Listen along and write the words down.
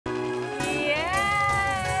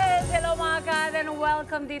and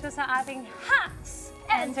welcome dito sa ating Hacks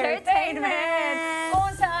Entertainment! Kung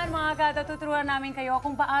saan mga kada, tuturuan namin kayo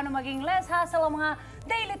kung paano maging less hassle ang mga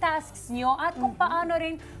daily tasks nyo at kung paano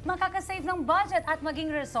rin makakasave ng budget at maging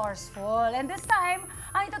resourceful. And this time,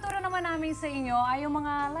 ang ituturo naman namin sa inyo ay yung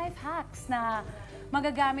mga life hacks na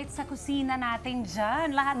magagamit sa kusina natin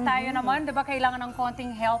dyan. Lahat tayo naman, di ba, kailangan ng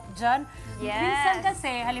konting help dyan? Yes. Minsan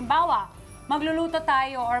kasi, halimbawa, magluluto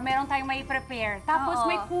tayo or meron tayong may prepare. Tapos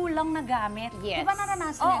may kulang na gamit. Yes. Di ba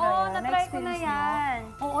naranasan nyo? Oo, na-try ko na yan.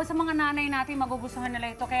 Oo, sa mga nanay natin, magugustuhan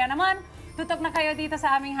nila ito. Kaya naman, tutok na kayo dito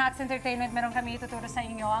sa aming Hacks Entertainment. Meron kami ituturo sa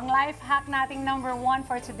inyo. Ang life hack nating number 1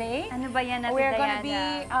 for today. Ano ba yan natin, We're Diana? gonna be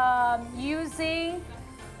using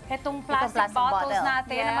itong plastic bottles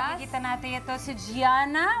natin. Yes. Na makikita natin ito. Si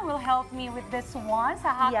Gianna will help me with this one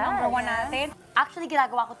sa hack number 1 natin. Actually,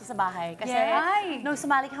 ginagawa ko ito sa bahay. Kasi nung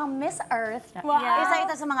sumali kang Miss Earth, isa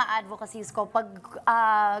ito sa mga advocacies ko. Pag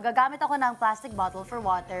gagamit ako ng plastic bottle for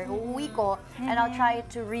water, uuwi ko, and I'll try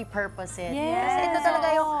to repurpose it. Yes. Kasi ito talaga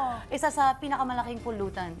yung isa sa pinakamalaking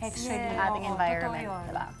pollutants Actually, ng ating oo, environment. totoo yun.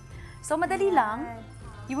 Diba? So, madali lang.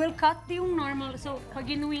 You will cut yung normal. So, pag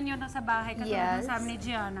ginuwi nyo na sa bahay, katulad ng sabi ni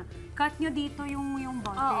Gianna, cut nyo dito yung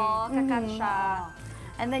bottle. Oo, kakat siya.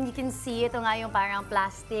 And then you can see, ito nga yung parang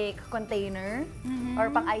plastic container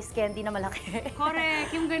or pang ice candy na malaki.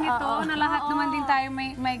 Correct. Yung ganito, na lahat naman din tayo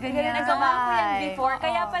may ganyan. Nagawa ko yan before.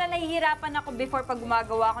 Kaya pala nahihirapan ako before pag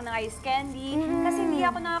gumagawa ako ng ice candy. Kasi hindi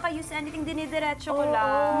ako nakaka-use anything, dinidiretso ko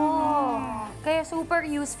lang. Kaya super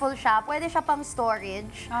useful siya. Pwede siya pang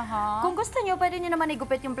storage. Kung gusto nyo, pwede nyo naman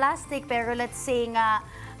igupit yung plastic. Pero let's say nga,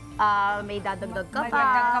 may dadagdag ka pa. May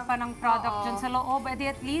dagdag ka pa ng product dyan sa loob.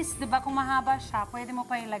 At least, di ba, kung mahaba siya, pwede mo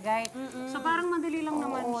pa ilagay. So parang madali lang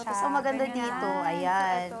naman siya. Tapos ang maganda dito,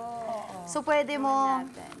 ayan. So pwede mo,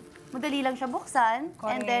 madali lang siya buksan.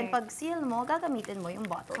 And then pag seal mo, gagamitin mo yung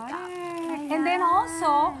bottle cap. And then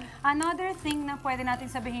also, another thing na pwede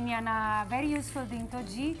natin sabihin niya na very useful din to,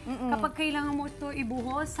 G, kapag kailangan mo ito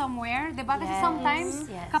ibuhos somewhere, di ba? Kasi sometimes,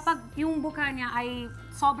 kapag yung buka niya ay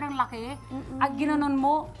sobrang laki, at ginanon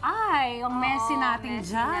mo, ay, ang messy natin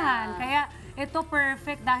dyan. Kaya, ito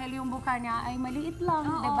perfect dahil yung buka niya ay maliit lang,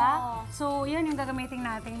 di ba? So, yan yung gagamitin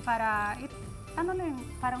natin para, ano na yung,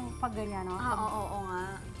 parang pag ganyan, no? Oo nga.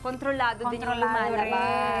 Kontrolado din yung Kontrolado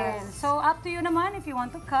lumalabas. rin. So, up to you naman if you want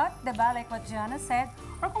to cut, diba? Like what Gianna said.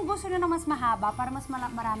 Or kung gusto nyo na mas mahaba, para mas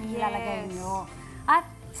maraming ilalagay nyo. At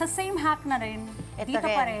sa same hack na rin, dito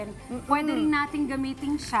pa rin, pwede rin natin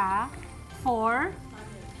gamitin siya for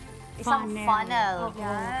isang funnel.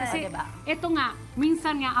 Kasi ito nga,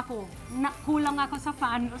 minsan nga ako, kulang ako sa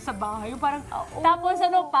funnel sa bahay. Parang, tapos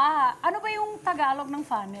ano ba yung Tagalog ng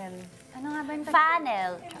funnel? Ano nga ba yung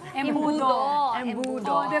Funnel.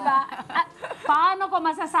 Embudo. Diba? At paano ko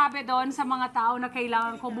masasabi doon sa mga tao na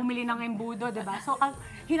kailangan ko bumili ng embudo, diba? So,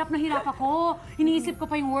 hirap na hirap ako. Iniisip ko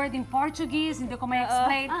pa yung word in Portuguese, hindi ko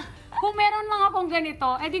ma-explain. Kung meron lang akong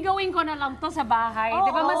ganito, edi gawin ko na lang to sa bahay.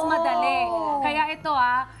 Diba? Mas madali. Kaya ito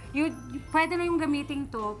pwede na yung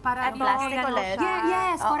gamitin to para at plastic ulit.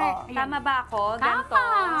 Yes, correct. Tama ba ako? Ganito.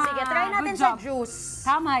 Sige, try natin sa juice.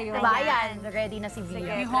 Tama yun. Diba? Ayan, ready na si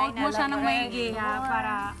Via. I-hold mo siya ng maigi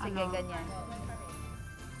para Sige, ganyan.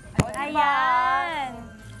 Ayan!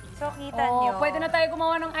 So, kita nyo. Pwede na tayo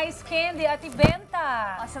gumawa ng ice candy at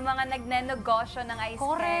ibenta. Sa mga nagnenegosyo ng ice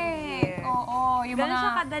candy. Oo, yung Ganun mga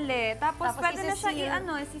siya kadali. Tapos pwede na siya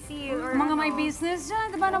i-seal or mga may business dyan,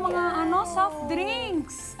 diba, ng mga soft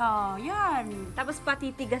drinks. Yan. Tapos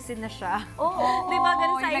patitigasin na siya. Oo. Diba,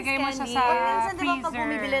 ganun sa ice ilagay mo siya candy. sa Minsan, di ba, pag freezer.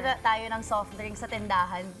 bumibili tayo ng soft drink sa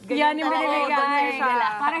tindahan, Yan yung talaga binibigay. concern nila.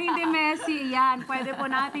 Para hindi messy, yan. Pwede po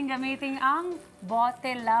natin gamitin ang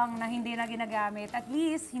bottle lang na hindi na ginagamit. At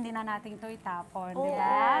least, hindi na natin ito itapon, di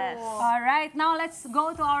ba? Yes. Alright, now let's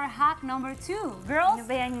go to our hack number 2. Girls, Ano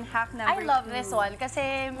ba yung hack number 2? I love this one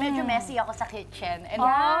kasi medyo messy ako sa kitchen. And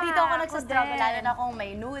dito ako nagsastruggle, lalo na kung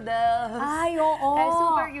may noodles. Ay, oo. Kaya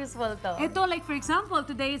super useful to. Ito, like for example,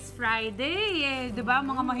 today is Friday. Di ba?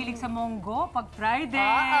 Mga mahilig sa munggo pag Friday.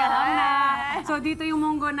 Alam na. So, dito yung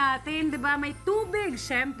munggo natin, di ba? May tubig,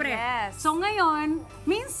 syempre. Yes. So, ngayon,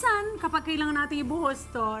 minsan, kapag kailangan natin ibuhos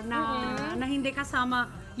to, na hindi kasama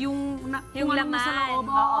yung laman sa loob.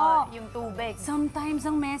 Yung tubig. Sometimes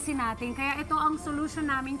ang messy natin. Kaya ito ang solution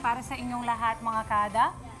namin para sa inyong lahat, mga kada.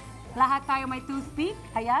 Lahat tayo may toothpick.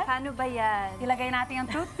 Ayan. Paano ba yan? Ilagay natin yung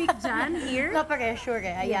toothpick dyan, here. Na-pressure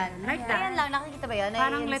Ayan. Like that. Ayan lang, nakikita ba yan?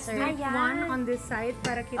 Parang let's do one on this side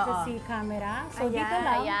para kita si camera. So dito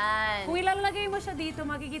lang. Ayan. Kung ilalagay mo siya dito,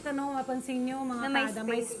 makikita no, mapansin nyo mga Na may kada,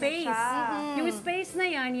 may space na space. Yung space na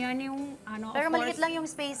yan yung Pero of maliit course, lang yung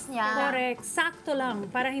space niya. correct. Sakto lang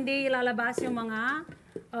para hindi ilalabas yung mga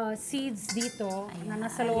seeds dito na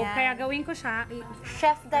nasa loob. Kaya gawin ko siya.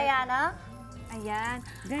 Chef Diana. Ayan.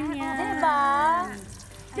 Ganyan. Diba?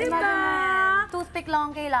 Diba? Toothpick lang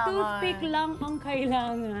ang kailangan. Toothpick lang ang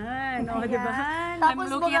kailangan. O, diba? Tapos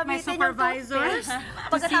I'm looking at my gamitin yung supervisors.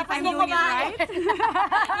 Pagkatapos mo kumain.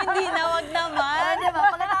 Hindi na, wag naman. Diba?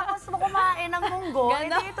 Pagkatapos mo kumain ng munggo,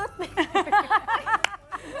 hindi toothpick.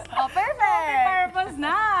 Oh, perfect! Purpose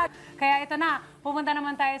na! Kaya ito na, pupunta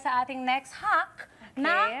naman tayo sa ating next hack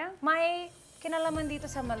na may kinalaman dito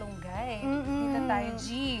sa malunggay. Dito tayo, G.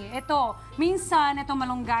 Ito, minsan, ito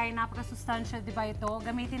malunggay, napaka-sustansya, di ba ito?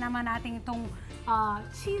 Gamitin naman natin itong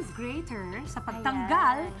cheese grater sa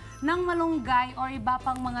pagtanggal ng malunggay or iba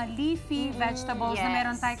pang mga leafy vegetables na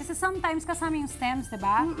meron tayo. Kasi sometimes kasama yung stems, di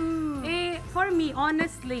ba? Eh, for me,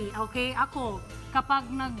 honestly, okay, ako, kapag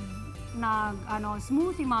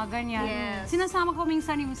smoothie, mga ganyan. Sinasama ko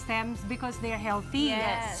minsan yung stems because they're healthy.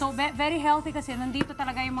 So, very healthy kasi nandito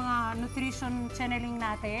talaga yung mga nutrition channeling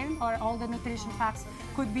natin or all the nutrition facts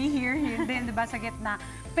could be here din, diba, sa gitna.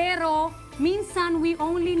 Pero, minsan, we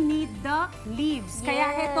only need the leaves.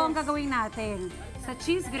 Kaya ito ang gagawin natin. Sa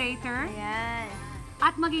cheese grater.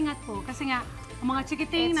 At mag-ingat po, kasi nga, mga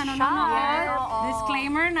chikiting na nanonood,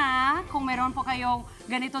 disclaimer na, kung meron po kayong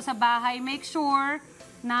ganito sa bahay, make sure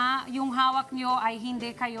na yung hawak nyo ay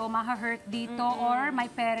hindi kayo ma-hurt dito or may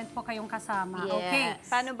parent po kayong kasama. Okay.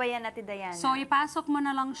 Paano ba yan, Ate Diana? So, ipasok mo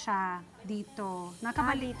na lang siya dito.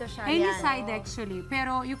 Dito siya. Any side actually.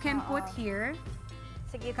 Pero you can put here.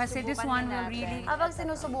 Sige, kasi this one will really... Habang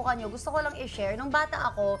sinusubukan nyo, gusto ko lang i-share. Nung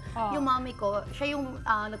bata ako, yung mommy ko, siya yung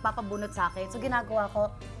nagpapabunot sa akin. So, ginagawa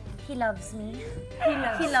ko, he loves me.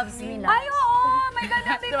 He loves me na. Ay, oo! May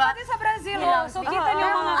ganda din natin sa Brazil. So, kita nyo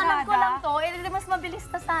mga alam ko kada. lang to, mas mabilis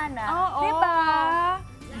na sana. Diba?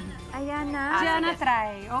 Ayan na. Diana,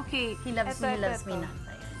 try. Okay. He loves me na.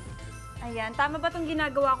 Ayan, tama ba itong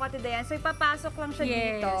ginagawa ko, Ate Diana? So, ipapasok lang siya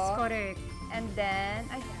dito. Yes, correct. And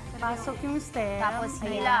then, Pasok yung stem. Tapos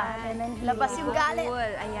hila. And then labas yung galit.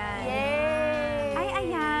 cool. Ayan. Yay! Ay,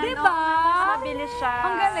 ayan. Diba? Mas mabilis siya.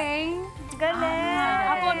 Ang galing. Galing.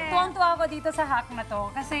 Ako, tuwang-tuwa ako dito sa hack na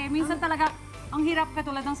to. Kasi minsan talaga, ang hirap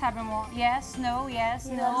katulad ng sabi mo, yes, no,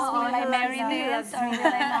 will I marry this or will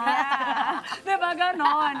I not? Diba,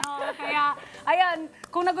 ganon. Kaya, ayan,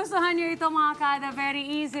 kung nagustuhan nyo ito mga kada,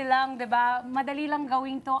 very easy lang, diba? Madali lang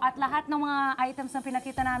gawin to at lahat ng mga items na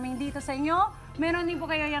pinakita namin dito sa inyo, meron din po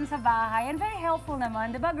kayo yan sa bahay. And very helpful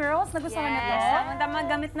naman, diba girls? Nagustuhan nyo to? Tama,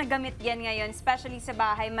 gamit na gamit yan ngayon. Especially sa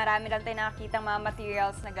bahay, marami lang tayo nakakita mga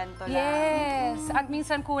materials na ganito lang. Yes! At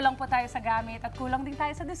minsan kulang po tayo sa gamit at kulang din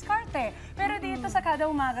tayo sa diskarte. Pero dito sa Kada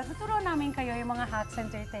Umaga, tuturo namin kayo yung mga hacks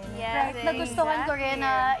entertainment. Yes, Nagustuhan ko rin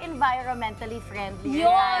na environmentally friendly.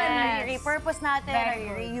 Yun! I-repurpose natin or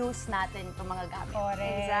i-reuse natin itong mga gamit.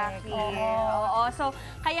 Correct. Exactly. Oo. So,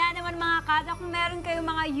 kaya naman mga kada, kung meron kayong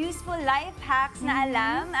mga useful life hacks na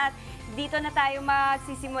alam at dito na tayo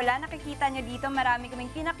magsisimula. Nakikita nyo dito, marami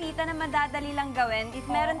kaming pinakita na madadali lang gawin. If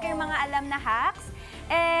meron kayong mga alam na hacks,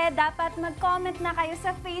 dapat mag-comment na kayo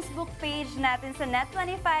sa Facebook page natin sa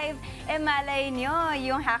Net25. Malay nyo,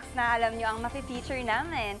 yung hacks na alam nyo ang mafe-feature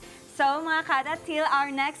namin. So, mga kada, till our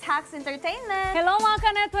next Hacks Entertainment. Hello mga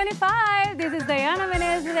Ka-Net25! This is Diana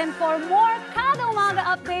Menezes, and for more Kada Umaga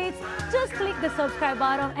updates, just click the subscribe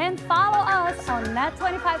button and follow us on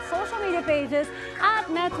Net25 social media pages at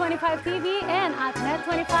Net25 TV and at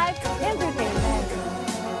Net25 Instagram.